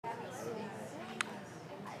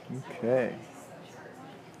Okay.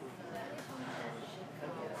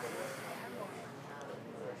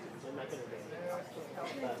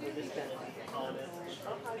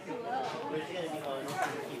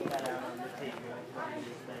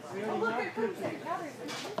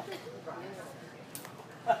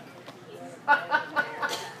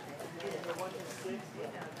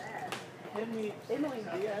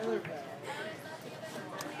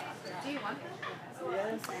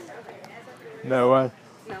 No one.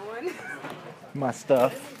 No one? My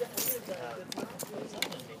stuff.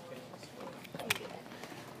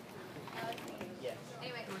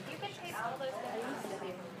 Anyway, you can taste all those things.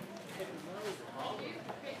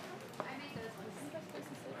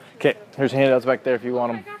 Okay, here's handouts back there if you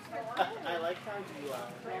want them.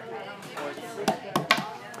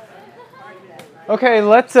 Okay,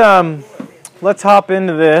 let's hop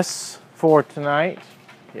into this for tonight.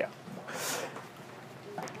 Yeah.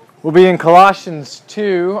 We'll be in Colossians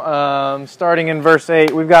 2, starting in verse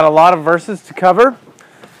 8. We've got a lot of verses to cover,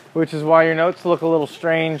 which is why your notes look a little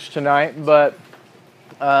strange tonight. But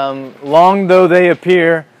long though they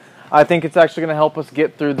appear, I think it's actually going to help us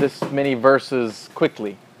get through this many verses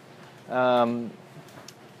quickly.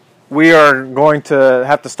 We are going to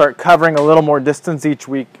have to start covering a little more distance each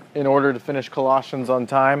week in order to finish Colossians on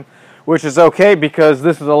time, which is okay because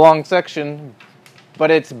this is a long section,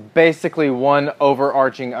 but it's basically one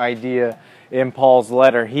overarching idea in Paul's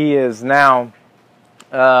letter. He is now,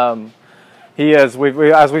 as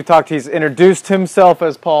we've talked, he's introduced himself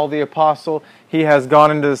as Paul the Apostle. He has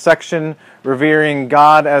gone into the section revering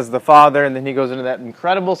God as the Father, and then he goes into that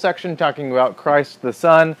incredible section talking about Christ the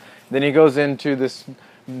Son. Then he goes into this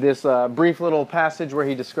brief little passage where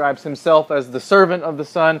he describes himself as the servant of the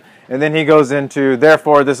Son, and then he goes into,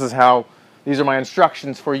 therefore, these are my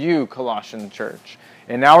instructions for you, Colossian church.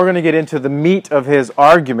 And now we're going to get into the meat of his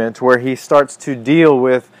argument where he starts to deal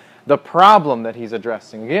with the problem that he's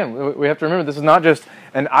addressing. Again, we have to remember this is not just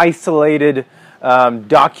an isolated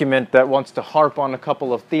document that wants to harp on a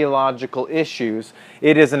couple of theological issues.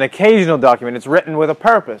 It is an occasional document. It's written with a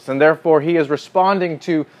purpose, and therefore he is responding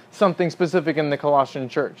to something specific in the Colossian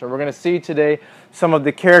church. And we're going to see today some of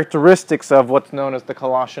the characteristics of what's known as the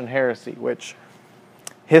Colossian heresy, which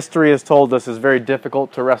history has told us is very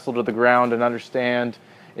difficult to wrestle to the ground and understand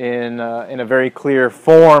in a very clear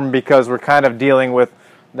form because we're kind of dealing with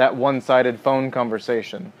that one-sided phone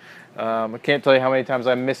conversation. I can't tell you how many times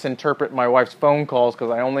I misinterpret my wife's phone calls because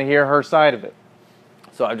I only hear her side of it.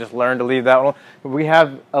 So I've just learned to leave that one. We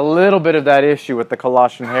have a little bit of that issue with the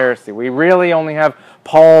Colossian heresy. We really only have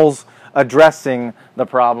Paul's addressing the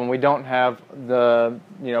problem. We don't have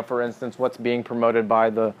for instance, what's being promoted by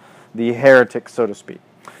the heretics, so to speak.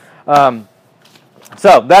 So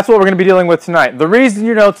that's what we're going to be dealing with tonight. The reason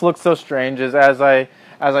your notes look so strange is, as I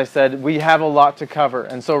said, we have a lot to cover.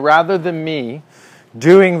 And so rather than me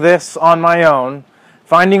doing this on my own,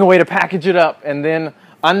 finding a way to package it up and then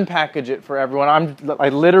unpackage it for everyone, I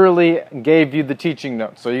literally gave you the teaching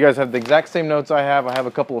notes. So you guys have the exact same notes I have. I have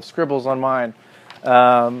a couple of scribbles on mine.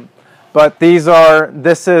 But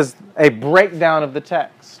this is a breakdown of the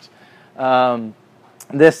text.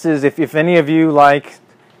 This is, if any of you like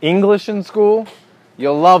English in school,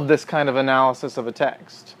 you'll love this kind of analysis of a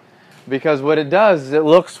text. Because what it does is it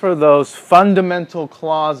looks for those fundamental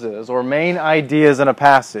clauses or main ideas in a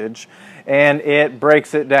passage, and it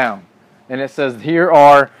breaks it down. And it says,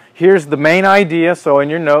 here's the main idea. So in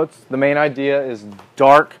your notes, the main idea is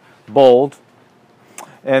dark, bold.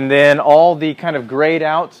 And then all the kind of grayed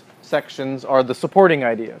out sections are the supporting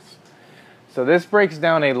ideas. So this breaks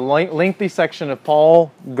down a lengthy section of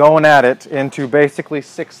Paul going at it into basically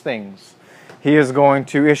 6 things. He is going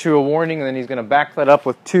to issue a warning, and then he's going to back that up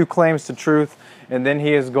with 2 claims to truth, and then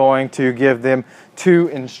he is going to give them 2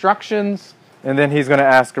 instructions, and then he's going to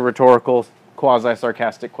ask a rhetorical,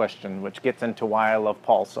 quasi-sarcastic question, which gets into why I love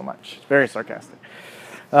Paul so much. It's very sarcastic.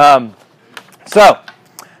 So,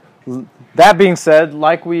 that being said,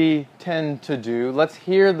 like we tend to do, let's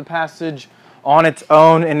hear the passage on its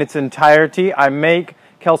own in its entirety. I make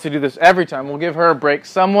Kelsey do this every time. We'll give her a break.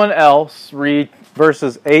 Someone else read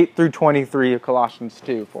verses 8 through 23 of Colossians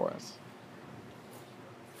 2 for us.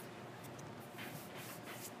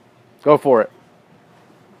 Go for it.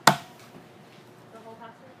 The whole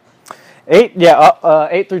passage?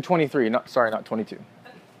 8 through 23. Not 22. Okay.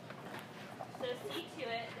 So see to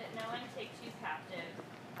it that no one takes you captive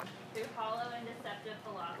through hollow and deceptive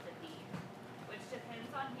philosophy, which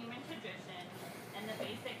depends on human tradition and the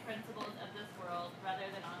basic principles of this world rather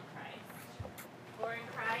than on Christ. For in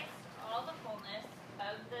Christ, all the fullness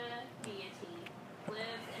of the deity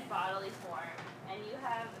lives in bodily form, and you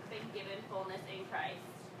have been given fullness in Christ.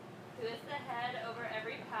 who is the head over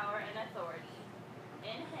every power and authority.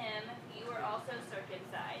 In him you were also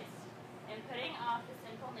circumcised, in putting off the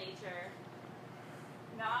sinful nature,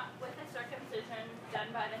 not with the circumcision done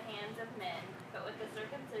by the hands of men, but with the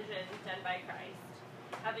circumcision done by Christ,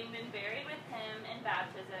 having been buried with him in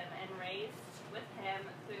baptism and raised with him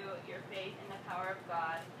through your faith in the power of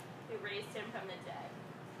God, who raised him from the dead.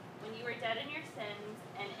 When you were dead in your sins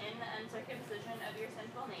and in the uncircumcision of your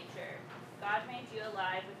sinful nature, God made you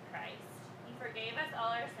alive with Christ. He forgave us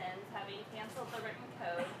all our sins, having canceled the written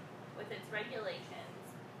code with its regulations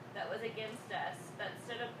that was against us, that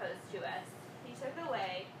stood opposed to us. He took it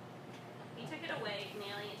away,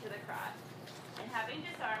 nailing it to the cross. And having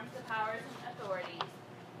disarmed the powers and authorities,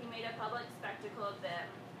 he made a public spectacle of them,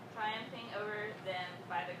 triumphing over them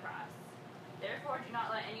by the cross. Therefore do not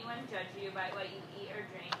let anyone judge you by what you eat or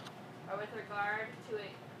drink, or with regard to a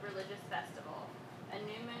religious festival, a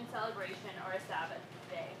new moon celebration, or a Sabbath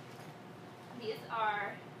day. These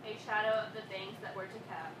are a shadow of the things that were to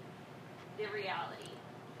come. The reality,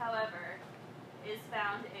 however, is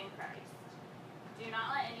found in Christ. Do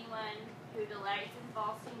not let anyone who delights in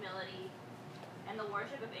false humility and the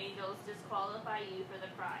worship of angels disqualify you for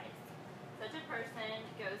the prize. Such a person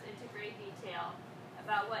goes into great detail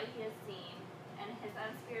about what he has seen, and his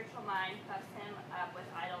unspiritual mind puffs him up with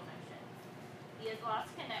idle notions. He has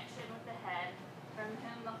lost connection with the head, from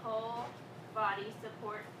whom the whole body,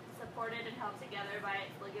 supported and held together by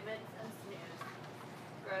its ligaments and sinews,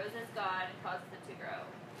 grows as God causes it to grow.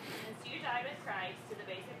 Since you died with Christ to the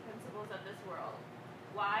basic principles of this world,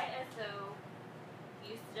 why, as though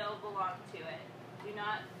you still belong to it,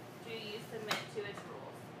 do you submit to its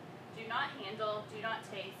rules? Do not handle, do not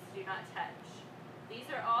taste, do not touch. These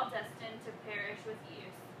are all destined to perish with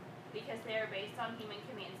use, because they are based on human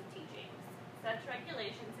commands and teachings. Such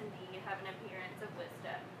regulations indeed have an appearance of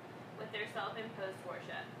wisdom, with their self-imposed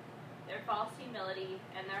worship, their false humility,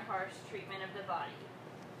 and their harsh treatment of the body,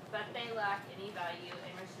 but they lack any value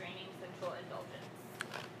in restraining sensual indulgence.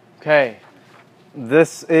 Okay,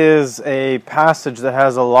 this is a passage that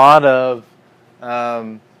has a lot of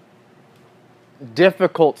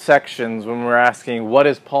difficult sections when we're asking, what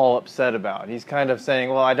is Paul upset about? He's kind of saying,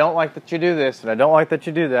 well, I don't like that you do this, and I don't like that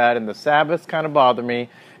you do that, and the Sabbaths kind of bother me,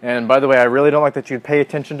 and by the way, I really don't like that you pay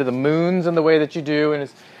attention to the moons in the way that you do,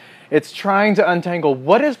 and it's trying to untangle,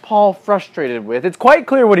 what is Paul frustrated with? It's quite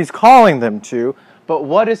clear what he's calling them to, but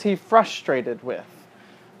what is he frustrated with?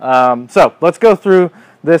 So let's go through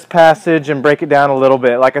this passage and break it down a little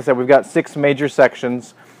bit. Like I said, we've got 6 major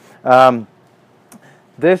sections.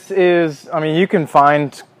 This is, you can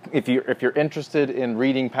find, if you're interested in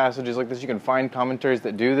reading passages like this, you can find commentaries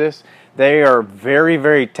that do this. They are very,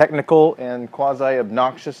 very technical and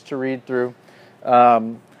quasi-obnoxious to read through.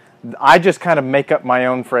 I just kind of make up my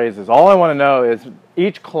own phrases. All I want to know is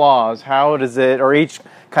each clause, how does it, or each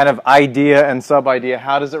kind of idea and sub-idea,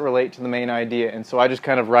 how does it relate to the main idea? And so I just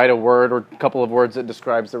kind of write a word or a couple of words that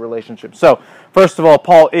describes the relationship. So, first of all,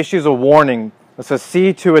 Paul issues a warning. It says,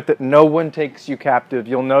 see to it that no one takes you captive.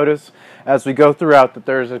 You'll notice as we go throughout that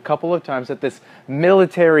there's a couple of times that this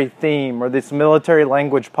military theme or this military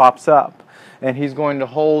language pops up. And he's going to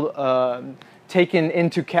hold taken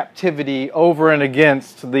into captivity over and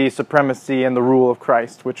against the supremacy and the rule of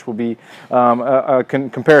Christ, which will be a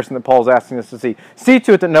comparison that Paul's asking us to see. See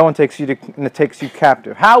to it that no one takes you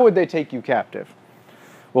captive. How would they take you captive?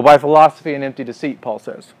 Well, by philosophy and empty deceit, Paul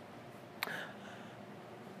says.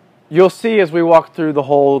 You'll see as we walk through the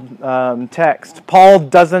whole text, Paul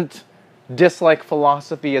doesn't dislike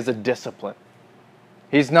philosophy as a discipline.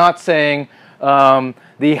 He's not saying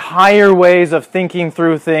the higher ways of thinking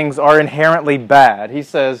through things are inherently bad. He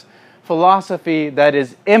says philosophy that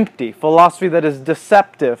is empty, philosophy that is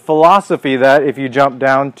deceptive, philosophy that, if you jump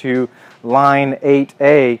down to line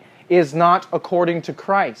 8a, is not according to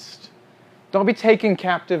Christ. Don't be taken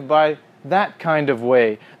captive by that kind of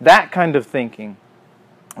way, that kind of thinking,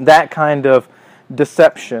 that kind of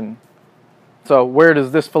deception. So where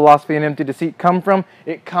does this philosophy and empty deceit come from?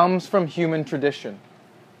 It comes from human tradition.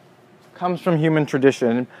 Comes from human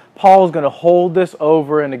tradition. And Paul is going to hold this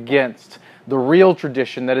over and against the real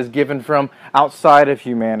tradition that is given from outside of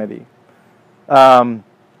humanity.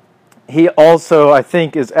 He also, I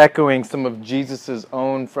think, is echoing some of Jesus'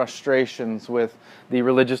 own frustrations with the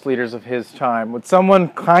religious leaders of his time. Would someone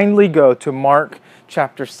kindly go to Mark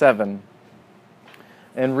chapter 7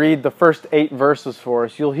 and read the first 8 verses for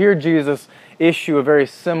us? You'll hear Jesus issue a very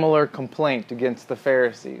similar complaint against the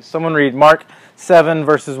Pharisees. Someone read Mark 7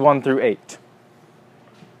 verses 1 through 8.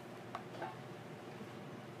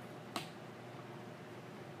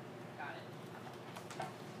 Got it.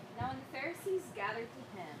 Now when the Pharisees gathered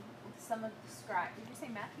to him with some of the scribes, did you say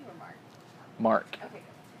Matthew Matthew or Mark? Mark. Okay,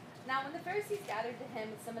 good. Now when the Pharisees gathered to him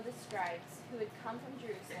with some of the scribes who had come from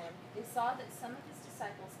Jerusalem, they saw that some of his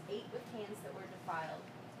disciples ate with hands that were defiled,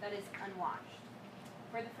 that is, unwashed.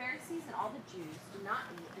 For the Pharisees and all the Jews do not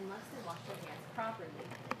eat unless they wash their hands properly,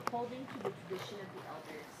 holding to the tradition of the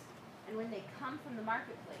elders. And when they come from the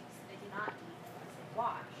marketplace, they do not eat unless they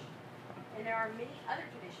wash. And there are many other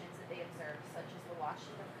traditions that they observe, such as the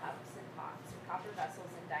washing of cups and pots, and copper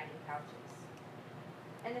vessels and dining couches.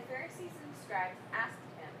 And the Pharisees and the scribes asked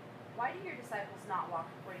him, "Why do your disciples not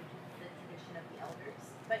walk according to the tradition of the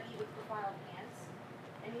elders, but eat with defiled hands?"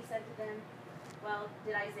 And he said to them, "Well,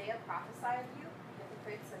 did Isaiah prophesy of you?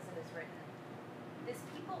 Hypocrites, as it is written, 'This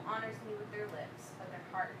people honors me with their lips, but their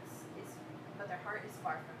heart is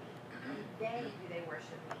far from me. In vain do they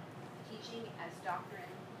worship me, teaching as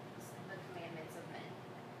doctrine the commandments of men.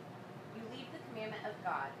 You leave the commandment of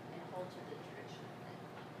God and hold to the tradition of men.'"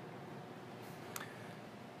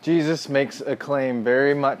 Jesus makes a claim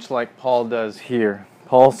very much like Paul does here.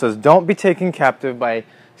 Paul says, don't be taken captive by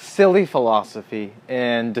silly philosophy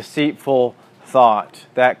and deceitful thought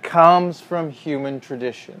that comes from human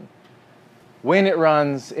tradition when it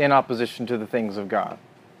runs in opposition to the things of God.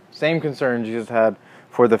 Same concern Jesus had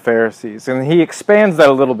for the Pharisees. And he expands that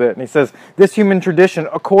a little bit. And he says, this human tradition,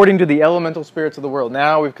 according to the elemental spirits of the world.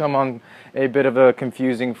 Now we've come on a bit of a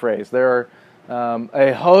confusing phrase. There are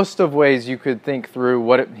a host of ways you could think through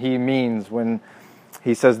what he means when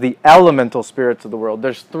he says the elemental spirits of the world.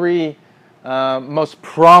 There's three most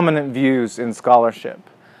prominent views in scholarship.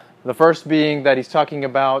 The first being that he's talking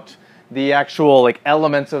about the actual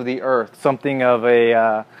elements of the earth, something of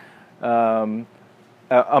a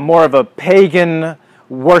more of a pagan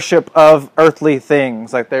worship of earthly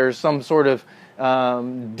things, like there's some sort of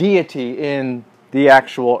deity in the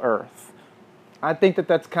actual earth. I think that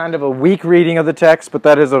that's kind of a weak reading of the text, but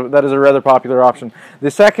that is a rather popular option.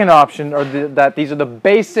 The second option are that these are the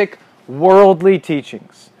basic worldly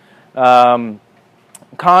teachings.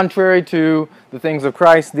 Contrary to the things of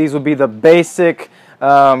Christ, these would be the basic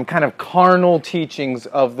kind of carnal teachings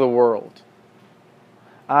of the world.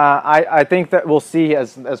 I think that we'll see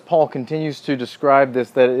as Paul continues to describe this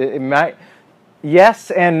that it might, yes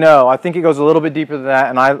and no. I think it goes a little bit deeper than that,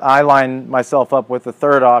 and I line myself up with the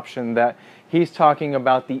third option, that he's talking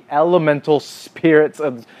about the elemental spirits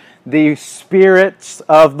of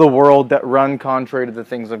the world that run contrary to the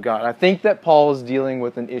things of God. I think that Paul is dealing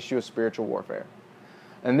with an issue of spiritual warfare.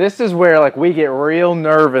 And this is where we get real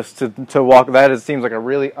nervous to walk. That seems like a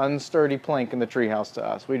really unsturdy plank in the treehouse to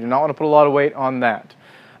us. We do not want to put a lot of weight on that.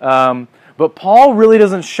 But Paul really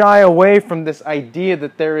doesn't shy away from this idea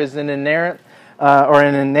that there is an inherent or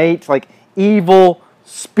an innate evil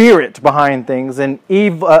spirit behind things, and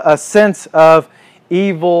a sense of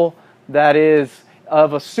evil that is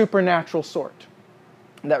of a supernatural sort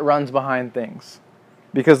that runs behind things.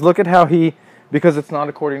 Because look at how because it's not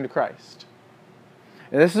according to Christ.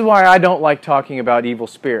 And this is why I don't like talking about evil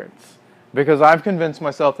spirits, because I've convinced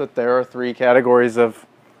myself that there are three categories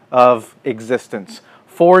of existence.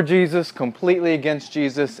 For Jesus, completely against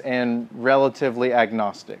Jesus, and relatively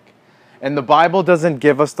agnostic. And the Bible doesn't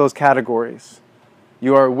give us those categories.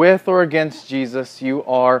 You are with or against Jesus. You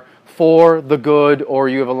are for the good, or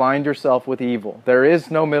you have aligned yourself with evil. There is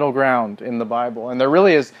no middle ground in the Bible. And there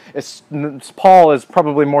really is. Paul is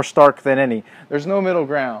probably more stark than any. There's no middle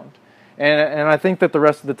ground. And I think that the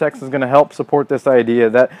rest of the text is going to help support this idea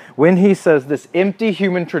that when he says this empty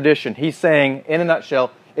human tradition, he's saying, in a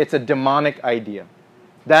nutshell, it's a demonic idea.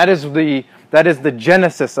 That is the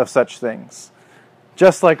genesis of such things.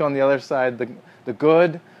 Just like on the other side, the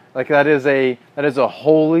good, that is a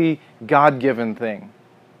holy, God-given thing.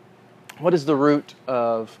 What is the root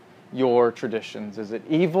of your traditions? Is it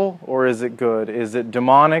evil or is it good? Is it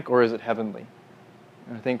demonic or is it heavenly?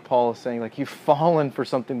 And I think Paul is saying, you've fallen for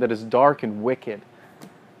something that is dark and wicked.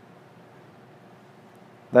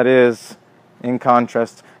 That is, in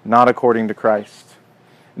contrast, not according to Christ.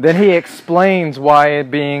 Then he explains why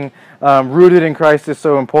being rooted in Christ is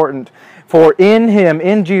so important. For in him,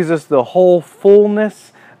 in Jesus, the whole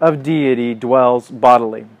fullness of deity dwells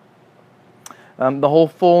bodily. The whole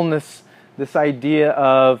fullness, this idea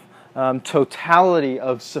of totality,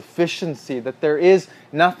 of sufficiency, that there is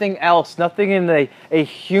nothing else, nothing in a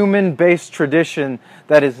human-based tradition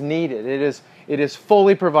that is needed. It is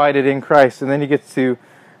fully provided in Christ. And then he gets to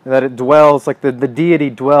that it dwells, the deity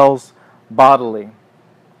dwells bodily.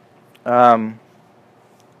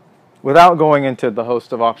 Without going into the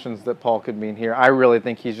host of options that Paul could mean here, I really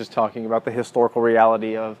think he's just talking about the historical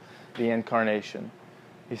reality of the incarnation.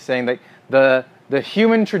 He's saying that the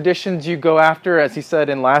human traditions you go after, as he said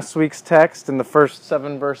in last week's text, in the first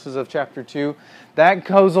 7 verses of chapter 2, that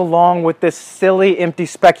goes along with this silly, empty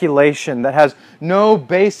speculation that has no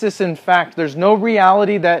basis in fact. There's no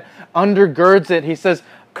reality that undergirds it. He says,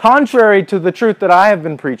 contrary to the truth that I have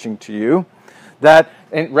been preaching to you, that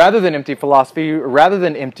rather than empty philosophy, rather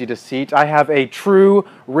than empty deceit, I have a true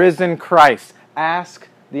risen Christ. Ask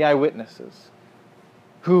the eyewitnesses.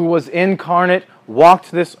 Who was incarnate,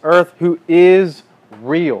 walked this earth, who is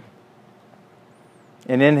real.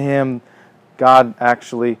 And in him, God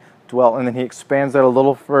actually dwelt. And then he expands that a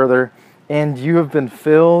little further. And you have been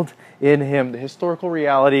filled in him. The historical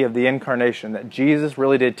reality of the incarnation, that Jesus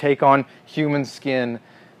really did take on human skin,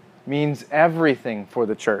 means everything for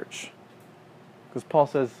the church. Because Paul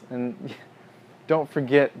says, and don't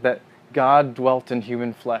forget that God dwelt in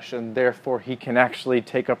human flesh, and therefore he can actually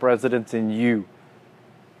take up residence in you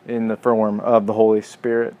in the form of the Holy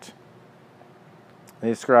Spirit. He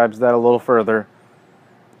describes that a little further.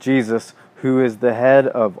 Jesus, who is the head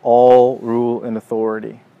of all rule and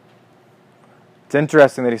authority. It's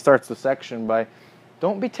interesting that he starts the section by,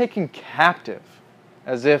 don't be taken captive,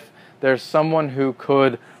 as if there's someone who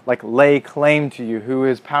could lay claim to you, who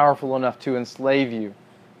is powerful enough to enslave you.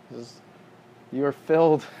 You're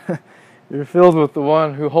filled with the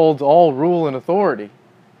one who holds all rule and authority.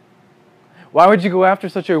 Why would you go after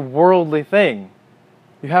such a worldly thing?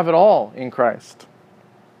 You have it all in Christ.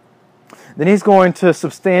 Then he's going to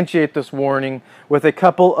substantiate this warning with a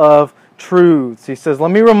couple of truths. He says,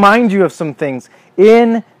 let me remind you of some things.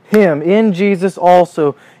 In him, in Jesus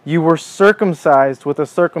also, you were circumcised with a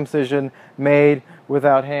circumcision made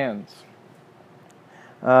without hands.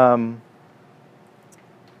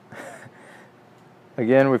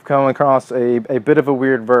 Again, we've come across a bit of a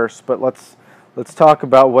weird verse, but let's talk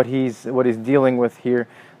about what he's dealing with here.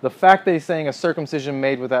 The fact that he's saying a circumcision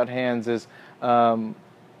made without hands is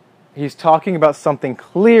he's talking about something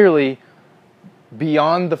clearly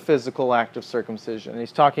beyond the physical act of circumcision.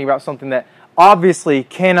 He's talking about something that obviously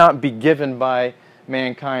cannot be given by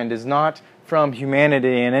mankind, is not from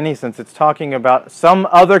humanity in any sense. It's talking about some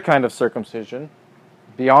other kind of circumcision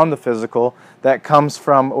beyond the physical that comes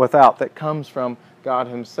from without, that comes from God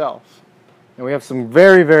himself. And we have some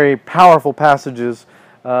very, very powerful passages.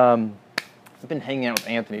 I've been hanging out with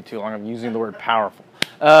Anthony too long. I'm using the word powerful.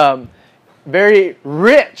 Very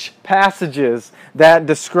rich passages that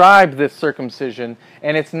describe this circumcision,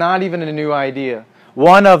 and it's not even a new idea.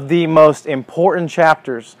 One of the most important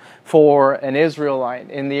chapters for an Israelite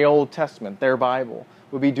in the Old Testament, their Bible,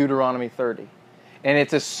 would be Deuteronomy 30. And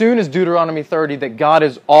it's as soon as Deuteronomy 30 that God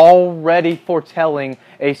is already foretelling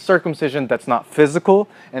a circumcision that's not physical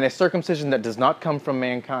and a circumcision that does not come from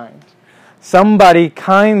mankind. Somebody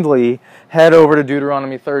kindly head over to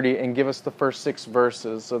Deuteronomy 30 and give us the first 6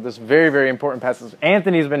 verses of this very, very important passage.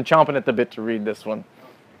 Anthony's been chomping at the bit to read this one.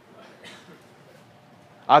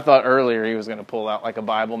 I thought earlier he was going to pull out a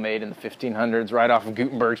Bible made in the 1500s right off of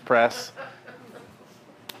Gutenberg's press.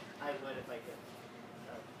 I would if I could.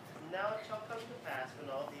 Now it shall come to pass when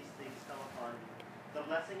all these things come upon you, the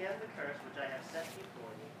blessing and the curse which I have set before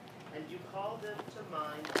you, and you call them to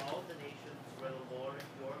mind all the nations where the Lord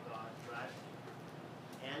your God drives you.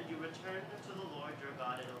 And you return to the Lord your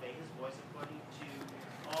God and obey his voice according to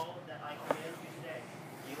all that I command you today,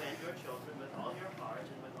 you and your children with all your heart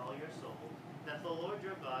and with all your soul, that the Lord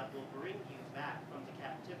your God will bring you back from the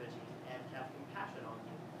captivity and have compassion on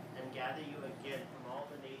you, and gather you again from all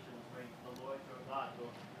the nations where the Lord your God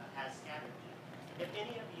has scattered you. If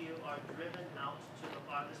any of you are driven out to the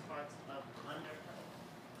farthest parts of under heaven,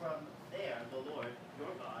 from there the Lord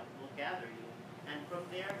your God will gather you, and from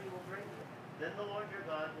there he will bring you. Then the Lord your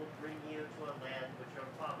God will bring you to a land which your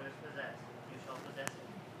fathers possessed, and you shall possess it.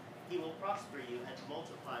 He will prosper you and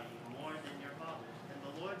multiply you more than your fathers, and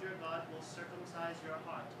the Lord your God will circumcise your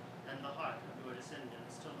heart and the heart of your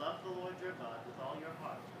descendants, to love the Lord your God with all your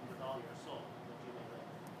heart and with all your soul, that you may live.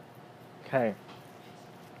 Okay.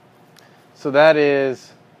 So that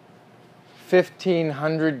is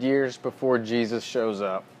 1,500 years before Jesus shows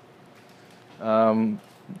up.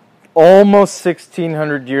 Almost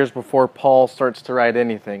 1,600 years before Paul starts to write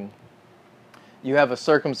anything. You have a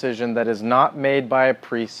circumcision that is not made by a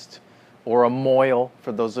priest or a moil,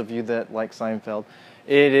 for those of you that like Seinfeld.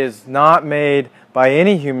 It is not made by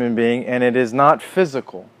any human being, and it is not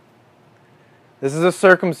physical. This is a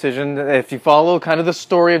circumcision. If you follow kind of the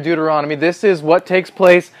story of Deuteronomy, this is what takes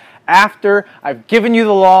place after I've given you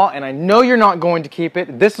the law and I know you're not going to keep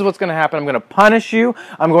it, this is what's going to happen. I'm going to punish you.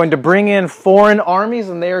 I'm going to bring in foreign armies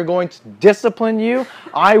and they are going to discipline you.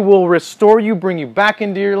 I will restore you, bring you back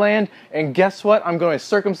into your land. And guess what? I'm going to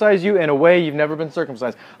circumcise you in a way you've never been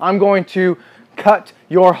circumcised. I'm going to cut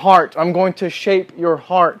your heart. I'm going to shape your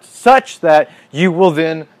heart such that you will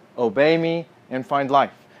then obey me and find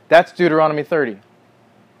life. That's Deuteronomy 30.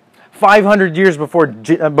 500 years before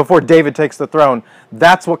David takes the throne,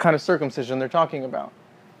 that's what kind of circumcision they're talking about.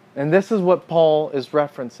 And this is what Paul is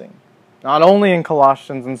referencing. Not only in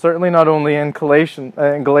Colossians, and certainly not only in Galatians,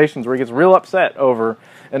 where he gets real upset over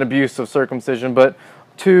an abuse of circumcision, but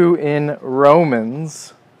too in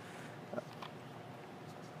Romans.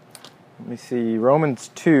 Let me see, Romans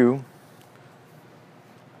 2.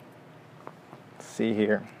 Let's see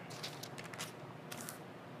here.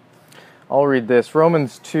 I'll read this.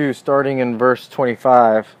 Romans 2, starting in verse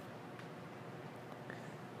 25.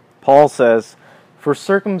 Paul says, "For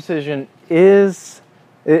circumcision is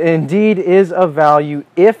of value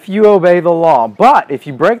if you obey the law. But if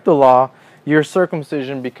you break the law, your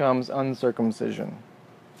circumcision becomes uncircumcision."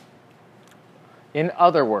 In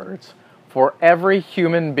other words, for every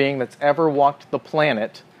human being that's ever walked the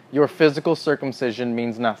planet, your physical circumcision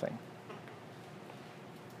means nothing.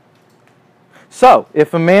 So,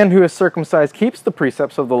 if a man who is circumcised keeps the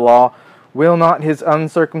precepts of the law, will not his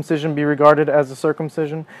uncircumcision be regarded as a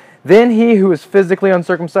circumcision? Then he who is physically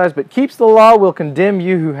uncircumcised but keeps the law will condemn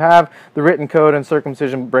you who have the written code, and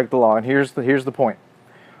circumcision break the law. And here's the point.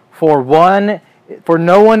 For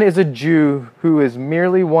no one is a Jew who is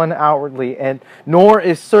merely one outwardly, and nor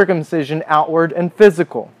is circumcision outward and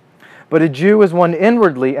physical. But a Jew is one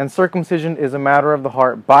inwardly, and circumcision is a matter of the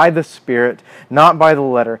heart, by the Spirit, not by the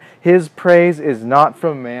letter. His praise is not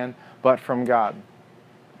from man, but from God.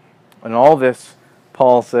 And all this,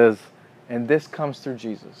 Paul says, and this comes through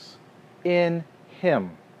Jesus. In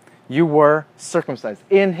Him, you were circumcised.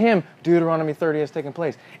 In Him, Deuteronomy 30 has taken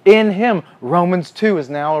place. In Him, Romans 2 is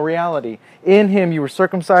now a reality. In Him, you were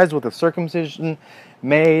circumcised with a circumcision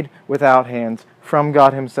made without hands from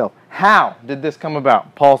God Himself. How did this come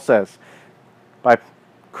about? Paul says, by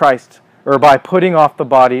Christ, or by putting off the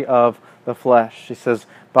body of the flesh. He says,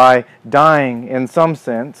 by dying, in some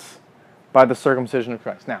sense, by the circumcision of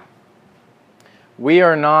Christ. Now, we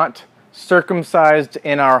are not circumcised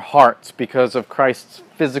in our hearts because of Christ's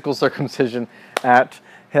physical circumcision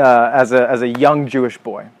as a young Jewish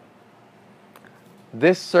boy.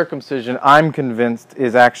 This circumcision, I'm convinced,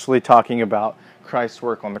 is actually talking about Christ's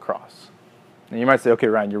work on the cross. And you might say, okay,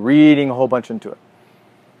 Ryan, you're reading a whole bunch into it.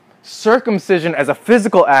 Circumcision as a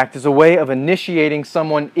physical act is a way of initiating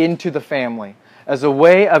someone into the family, as a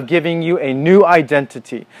way of giving you a new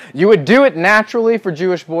identity. You would do it naturally for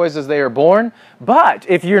Jewish boys as they are born, but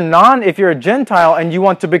if you're a Gentile and you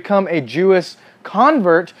want to become a Jewish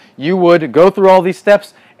convert, you would go through all these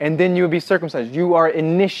steps and then you would be circumcised. You are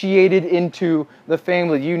initiated into the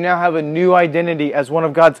family. You now have a new identity as one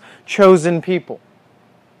of God's chosen people.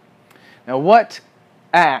 Now, what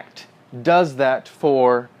act does that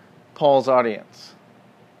for Paul's audience?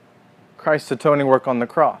 Christ's atoning work on the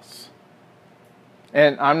cross.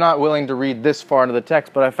 And I'm not willing to read this far into the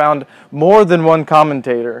text, but I found more than one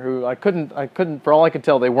commentator who I couldn't, for all I could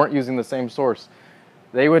tell, they weren't using the same source.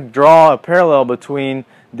 They would draw a parallel between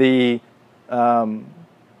the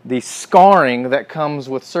scarring that comes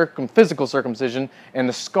with physical circumcision and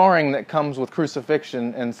the scarring that comes with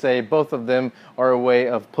crucifixion, and say both of them are a way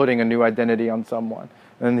of putting a new identity on someone.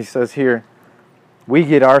 And he says here, we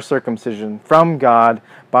get our circumcision from God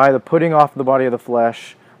by the putting off the body of the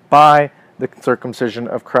flesh, by the circumcision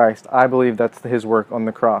of Christ. I believe that's His work on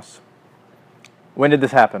the cross. When did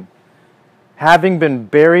this happen? Having been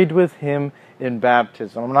buried with Him in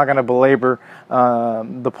baptism. I'm not going to belabor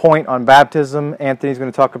the point on baptism. Anthony's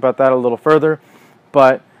going to talk about that a little further.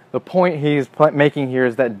 But the point he's making here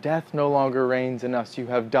is that death no longer reigns in us. You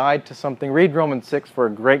have died to something. Read Romans 6 for a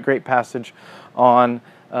great, great passage on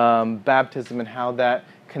baptism and how that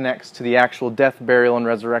connects to the actual death, burial, and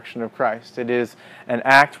resurrection of Christ. It is an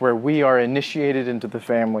act where we are initiated into the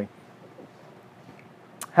family.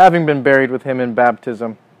 Having been buried with Him in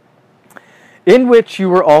baptism, in which you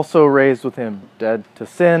were also raised with Him, dead to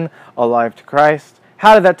sin, alive to Christ.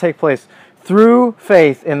 How did that take place? Through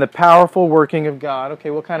faith in the powerful working of God.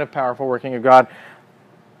 Okay, what kind of powerful working of God?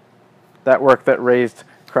 That work that raised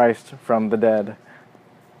Christ from the dead.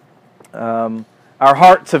 Our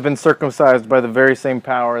hearts have been circumcised by the very same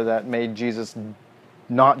power that made Jesus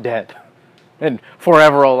not dead and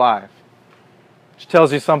forever alive. Which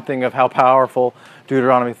tells you something of how powerful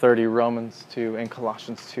Deuteronomy 30, Romans 2, and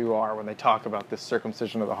Colossians 2 are when they talk about this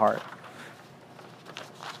circumcision of the heart.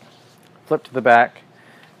 flip to the back,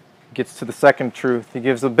 gets to the second truth. He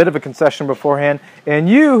gives a bit of a concession beforehand. And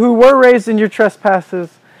you who were raised in your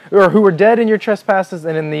trespasses, or who were dead in your trespasses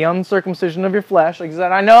and in the uncircumcision of your flesh. Like he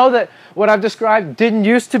said, I know that what I've described didn't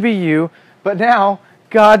used to be you, but now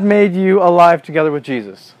God made you alive together with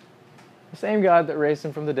Jesus. The same God that raised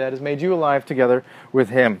him from the dead has made you alive together with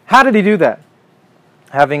him. How did he do that?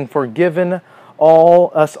 Having forgiven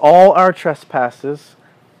all our trespasses.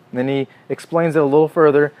 And then he explains it a little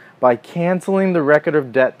further by canceling the record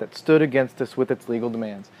of debt that stood against us with its legal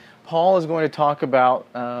demands. Paul is going to talk about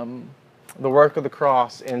the work of the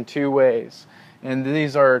cross in two ways. And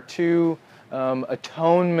these are two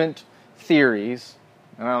atonement theories.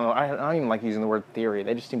 And I don't know, I don't even like using the word theory.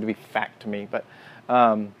 They just seem to be fact to me. But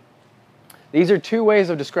these are two ways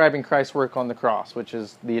of describing Christ's work on the cross, which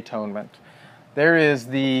is the atonement. There is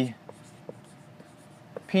the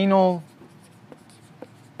penal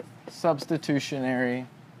substitutionary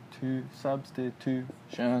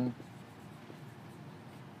substitution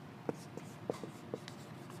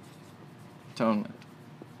atonement.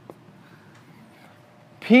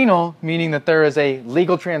 Penal, meaning that there is a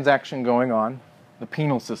legal transaction going on, the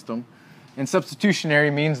penal system, and substitutionary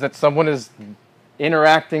means that someone is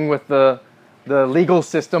interacting with the legal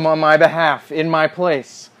system on my behalf, in my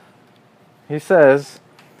place. He says,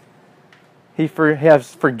 He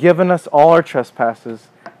has forgiven us all our trespasses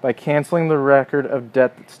by canceling the record of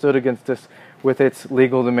debt that stood against us with its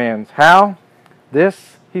legal demands. How?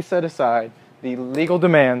 This he set aside. The legal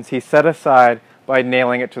demands he set aside by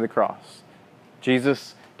nailing it to the cross.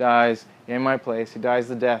 Jesus dies in my place. He dies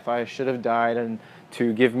the death I should have died and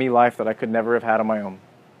to give me life that I could never have had on my own.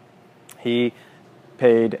 He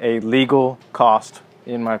paid a legal cost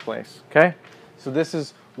in my place. Okay? So this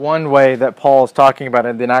is one way that Paul is talking about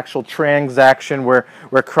it, an actual transaction where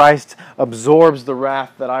Christ absorbs the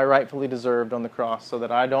wrath that I rightfully deserved on the cross so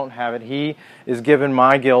that I don't have it. He is given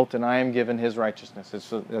my guilt and I am given his righteousness.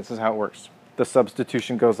 This is how it works. The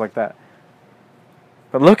substitution goes like that.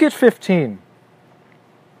 But look at 15.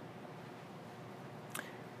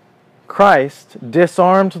 Christ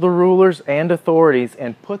disarmed the rulers and authorities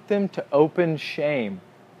and put them to open shame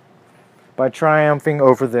by triumphing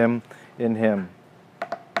over them in him.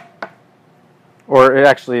 Or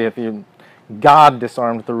actually, God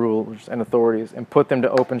disarmed the rulers and authorities and put them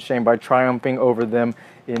to open shame by triumphing over them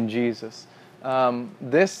in Jesus.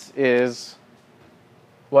 This is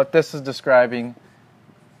what this is describing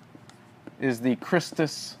is the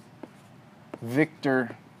Christus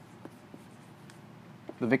Victor,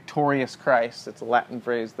 the victorious Christ. It's a Latin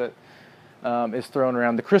phrase that is thrown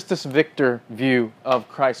around. The Christus Victor view of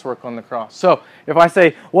Christ's work on the cross. So, if I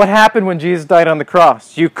say, what happened when Jesus died on the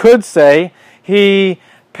cross? You could say, He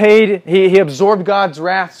absorbed God's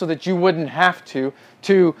wrath so that you wouldn't have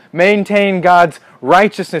to maintain God's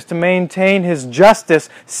righteousness, to maintain His justice.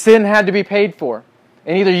 Sin had to be paid for.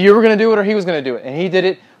 And either you were going to do it or He was going to do it. And He did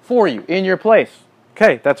it for you, in your place.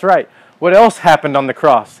 Okay, that's right. What else happened on the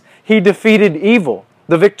cross? He defeated evil.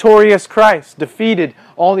 The victorious Christ defeated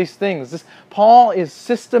all these things. Paul is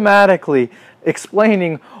systematically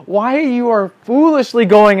explaining why you are foolishly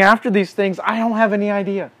going after these things. I don't have any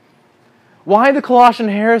idea. Why the Colossian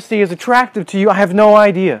heresy is attractive to you, I have no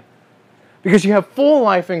idea. Because you have full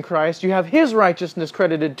life in Christ, you have His righteousness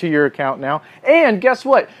credited to your account now, and guess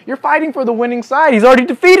what? You're fighting for the winning side. He's already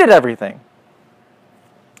defeated everything.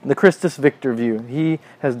 The Christus Victor view. He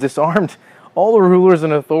has disarmed all the rulers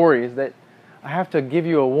and authorities that I have to give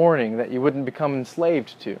you a warning that you wouldn't become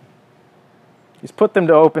enslaved to. He's put them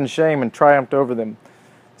to open shame and triumphed over them.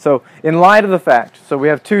 So, in light of the fact, so we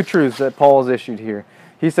have two truths that Paul has issued here.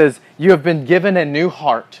 He says, you have been given a new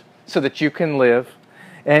heart so that you can live.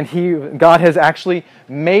 And God has actually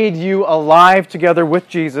made you alive together with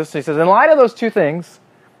Jesus. He says, in light of those two things,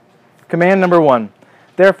 command number 1,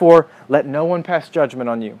 therefore, let no one pass judgment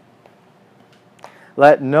on you.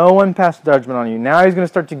 Let no one pass judgment on you. Now he's going to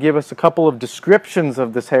start to give us a couple of descriptions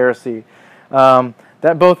of this heresy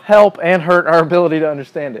that both help and hurt our ability to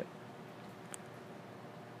understand it.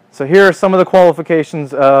 So here are some of the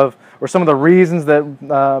qualifications or some of the reasons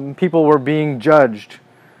that people were being judged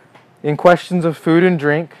in questions of food and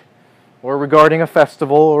drink, or regarding a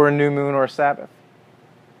festival, or a new moon, or a Sabbath.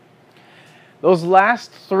 Those last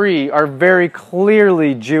three are very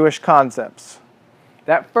clearly Jewish concepts.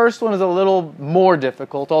 That first one is a little more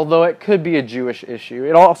difficult, although it could be a Jewish issue.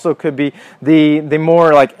 It also could be the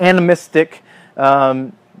more like animistic,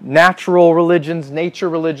 natural religions, nature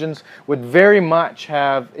religions would very much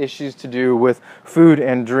have issues to do with food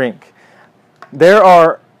and drink. There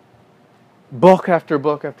are book after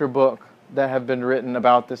book after book that have been written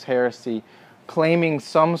about this heresy, claiming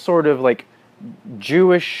some sort of like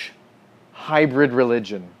Jewish hybrid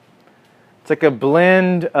religion. It's like a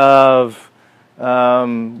blend of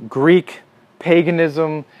Greek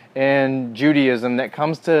paganism and Judaism that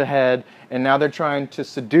comes to a head, and now they're trying to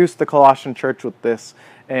seduce the Colossian church with this.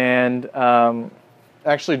 And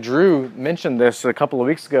actually, Drew mentioned this a couple of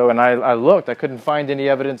weeks ago, and I looked. I couldn't find any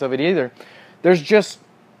evidence of it either. There's just,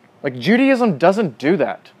 like, Judaism doesn't do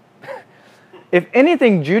that. If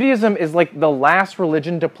anything, Judaism is like the last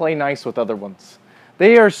religion to play nice with other ones.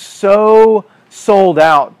 They are so sold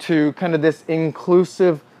out to kind of this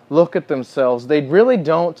inclusive look at themselves. They really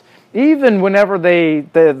don't, even whenever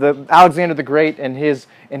the Alexander the Great and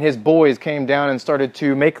his boys came down and started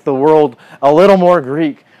to make the world a little more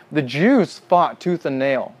Greek, the Jews fought tooth and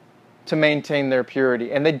nail to maintain their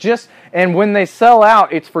purity. And when they sell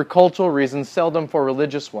out, it's for cultural reasons, seldom for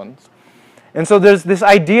religious ones. And so there's this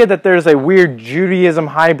idea that there's a weird Judaism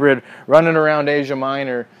hybrid running around Asia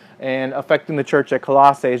Minor and affecting the church at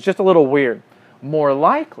Colossae. It's just a little weird. More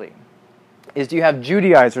likely is you have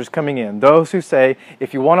Judaizers coming in, those who say,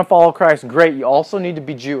 if you want to follow Christ, great, you also need to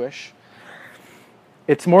be Jewish.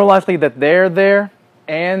 It's more likely that they're there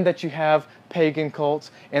and that you have pagan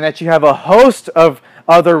cults and that you have a host of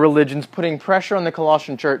other religions putting pressure on the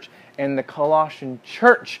Colossian church, and the Colossian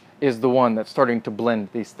church is the one that's starting to blend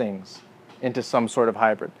these things into some sort of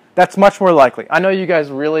hybrid. That's much more likely. I know you guys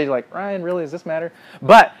really like, Ryan, really, does this matter?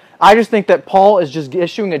 But I just think that Paul is just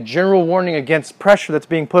issuing a general warning against pressure that's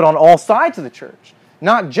being put on all sides of the church,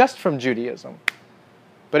 not just from Judaism.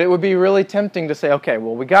 But it would be really tempting to say, okay,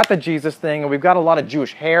 well, we got the Jesus thing, and we've got a lot of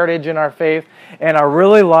Jewish heritage in our faith, and I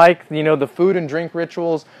really like, the food and drink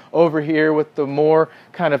rituals over here with the more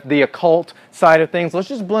kind of the occult side of things. Let's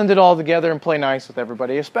just blend it all together and play nice with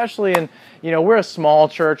everybody, especially in, we're a small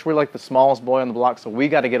church. We're like the smallest boy on the block, so we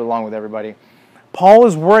got to get along with everybody. Paul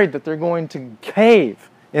is worried that they're going to cave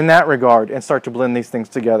in that regard and start to blend these things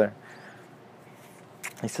together.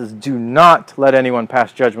 He says, do not let anyone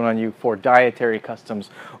pass judgment on you for dietary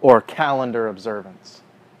customs or calendar observance.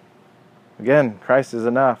 Again, Christ is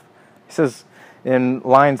enough. He says in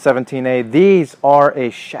line 17a, these are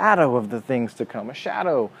a shadow of the things to come. A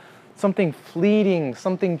shadow, something fleeting,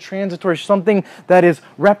 something transitory, something that is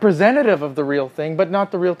representative of the real thing, but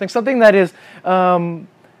not the real thing. Something that is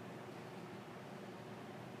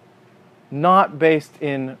not based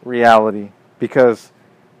in reality, because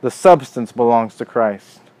the substance belongs to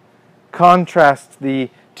Christ. Contrast the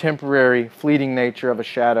temporary, fleeting nature of a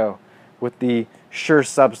shadow with the sure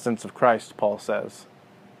substance of Christ, Paul says.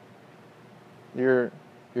 Your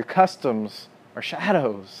customs are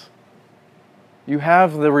shadows. You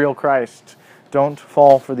have the real Christ. Don't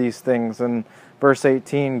fall for these things. And verse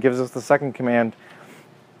 18 gives us the second command.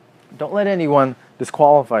 Don't let anyone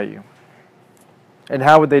disqualify you. And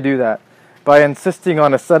how would they do that? By insisting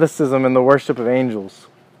on asceticism and the worship of angels.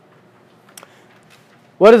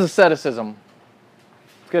 What is asceticism?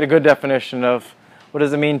 Let's get a good definition of what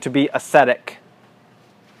does it mean to be ascetic.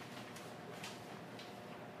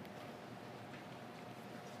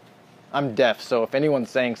 I'm deaf, so if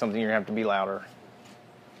anyone's saying something, you're going to have to be louder.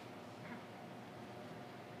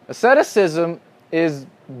 Asceticism is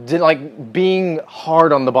like being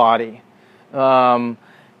hard on the body,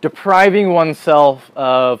 depriving oneself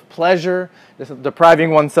of pleasure,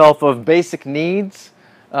 depriving oneself of basic needs,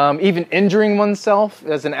 even injuring oneself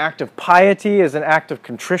as an act of piety, as an act of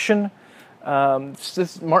contrition.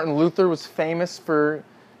 Martin Luther was famous for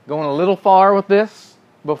going a little far with this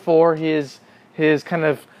before his kind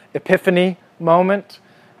of epiphany moment.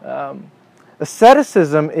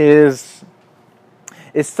 Asceticism is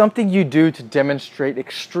something you do to demonstrate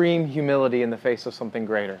extreme humility in the face of something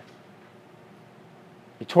greater.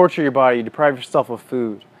 You torture your body, you deprive yourself of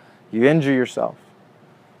food, you injure yourself.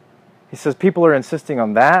 He says people are insisting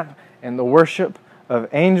on that and the worship of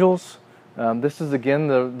angels. This is again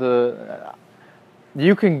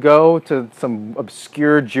you can go to some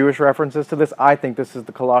obscure Jewish references to this. I think this is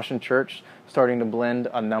the Colossian church starting to blend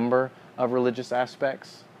a number of religious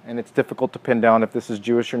aspects, and it's difficult to pin down if this is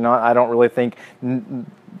Jewish or not. I don't really think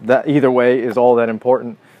that either way is all that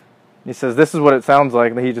important. He says this is what it sounds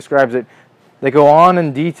like. He describes it. They go on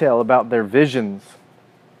in detail about their visions,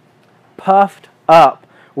 puffed up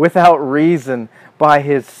without reason by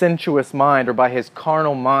his sensuous mind or by his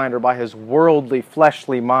carnal mind or by his worldly,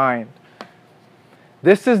 fleshly mind.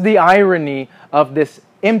 This is the irony of this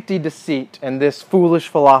empty deceit and this foolish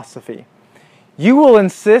philosophy. You will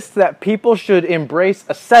insist that people should embrace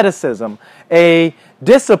asceticism, a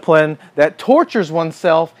discipline that tortures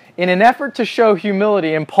oneself in an effort to show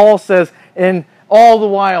humility. And Paul says, and all the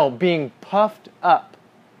while being puffed up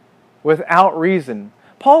without reason.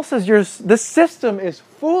 Paul says this system is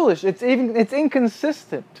foolish. It's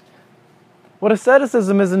inconsistent. What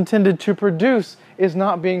asceticism is intended to produce is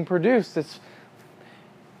not being produced.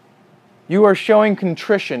 You are showing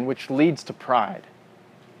contrition, which leads to pride.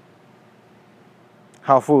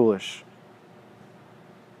 How foolish.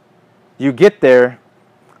 You get there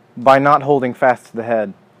by not holding fast to the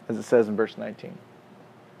head, as it says in verse 19.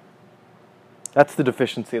 That's the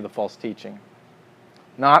deficiency of the false teaching.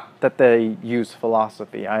 Not that they use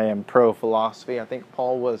philosophy. I am pro-philosophy. I think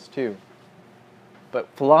Paul was too. But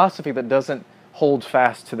philosophy that doesn't hold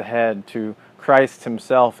fast to the head, to Christ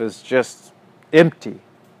himself, is just empty,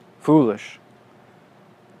 foolish.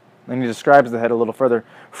 And he describes the head a little further.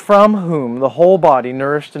 From whom the whole body,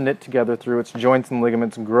 nourished and knit together through its joints and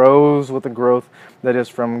ligaments, grows with a growth that is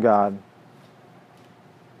from God.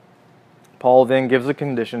 Paul then gives a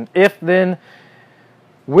condition. If then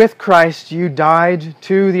with Christ you died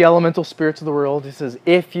to the elemental spirits of the world, he says,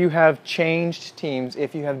 if you have changed teams,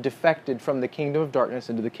 if you have defected from the kingdom of darkness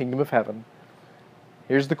into the kingdom of heaven,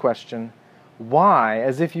 here's the question. Why,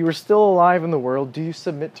 as if you were still alive in the world, do you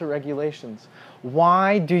submit to regulations?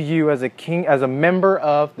 Why do you, as a member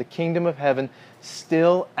of the kingdom of heaven,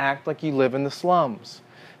 still act like you live in the slums?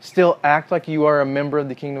 Still act like you are a member of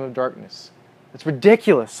the kingdom of darkness? It's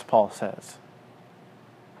ridiculous, Paul says.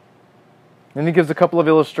 Then he gives a couple of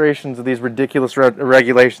illustrations of these ridiculous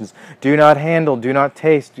regulations. Do not handle, do not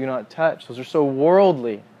taste, do not touch. Those are so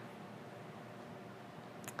worldly.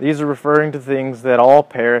 These are referring to things that all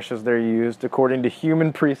perish as they're used according to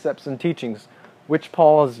human precepts and teachings, which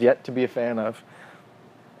Paul is yet to be a fan of.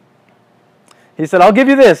 He said, I'll give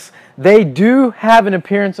you this. They do have an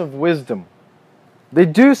appearance of wisdom. They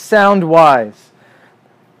do sound wise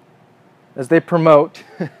as they promote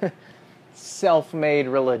self-made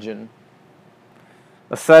religion.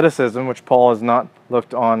 Asceticism, which Paul has not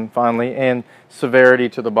looked on finally, and severity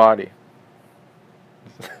to the body.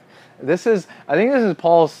 I think this is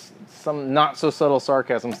Paul's some not so subtle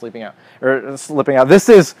sarcasm slipping out. This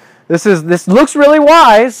looks really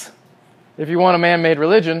wise if you want a man-made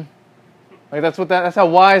religion. Like that's how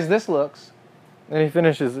wise this looks. And he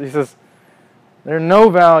finishes, he says, there's no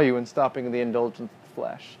value in stopping the indulgence of the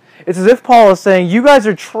flesh. It's as if Paul is saying, you guys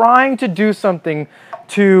are trying to do something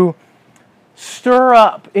to stir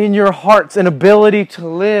up in your hearts an ability to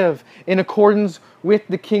live in accordance with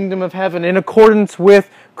the kingdom of heaven, in accordance with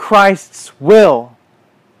Christ's will.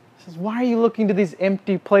 He says, why are you looking to these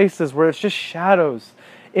empty places where it's just shadows,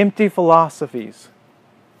 empty philosophies?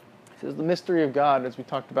 He says, the mystery of God, as we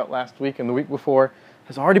talked about last week and the week before,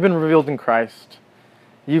 has already been revealed in Christ.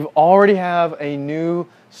 You already have a new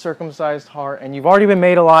circumcised heart, and you've already been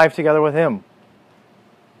made alive together with Him.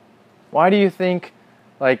 Why do you think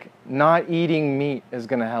not eating meat is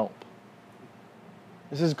going to help?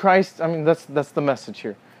 This is Christ. That's the message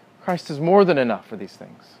here. Christ is more than enough for these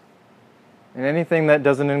things. And anything that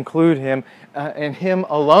doesn't include Him, and Him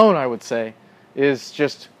alone, I would say, is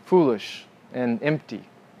just foolish and empty.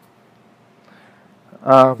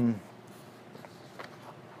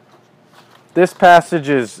 This passage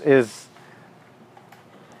it's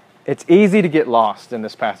easy to get lost in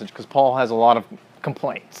this passage because Paul has a lot of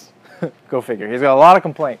complaints. Go figure. He's got a lot of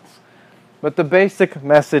complaints. But the basic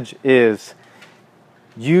message is,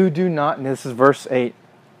 you do not, and this is verse 8,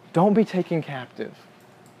 don't be taken captive,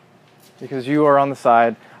 because you are on the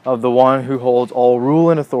side of the one who holds all rule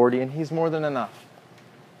and authority, and He's more than enough.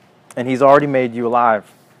 And He's already made you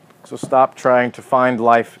alive. So stop trying to find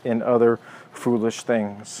life in other foolish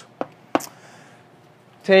things.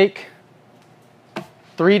 Take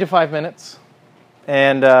 3 to 5 minutes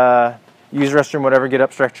and use the restroom, whatever, get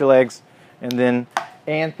up, stretch your legs, and then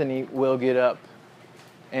Anthony will get up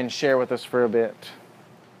and share with us for a bit.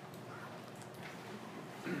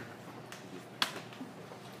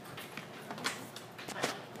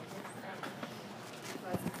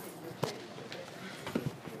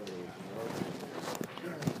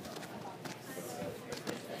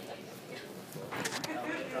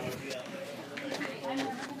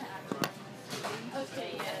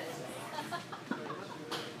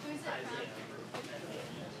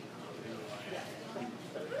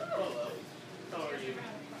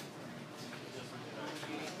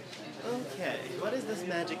 Okay, what is this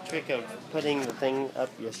magic trick of putting the thing up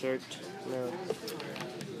your shirt?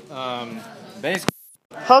 No. Basically.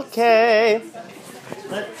 Okay,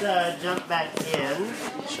 let's jump back in.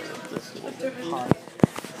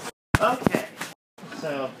 Okay,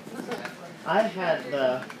 so I had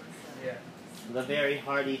the very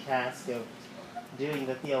hardy task of doing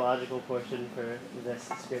the theological portion for this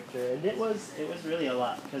scripture, and it was really a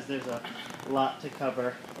lot because there's a lot to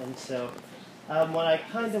cover, and so what I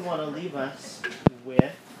kind of want to leave us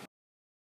with